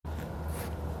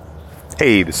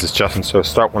Hey, this is Justin. So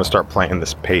want to start playing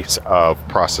this pace of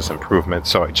process improvement.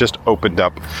 So I just opened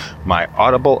up my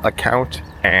Audible account,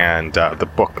 and the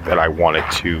book that I wanted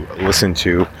to listen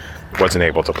to wasn't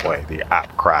able to play. The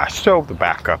app crashed. So the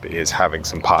backup is having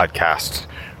some podcasts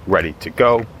ready to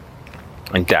go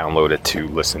and download it to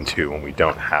listen to when we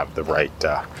don't have the right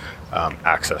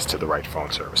access to the right phone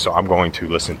service. So I'm going to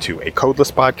listen to a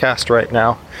Codeless podcast right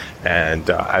now, and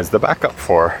as the backup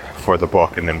for the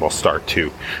book, and then we'll start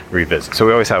to revisit. So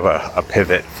we always have a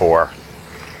pivot for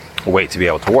a way to be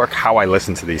able to work. How I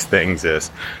listen to these things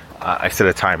is I set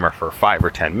a timer for 5 or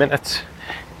 10 minutes,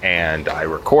 and I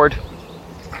record,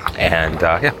 and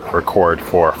record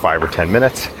for 5 or 10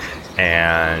 minutes,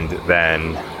 and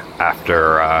then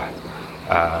after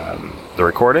the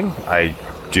recording, I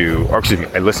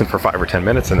listen for 5 or 10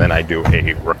 minutes, and then I do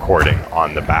a recording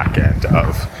on the back end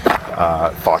of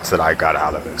thoughts that I got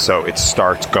out of it. So it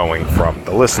starts going from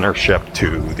the listenership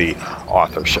to the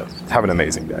authorship. Have an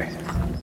amazing day.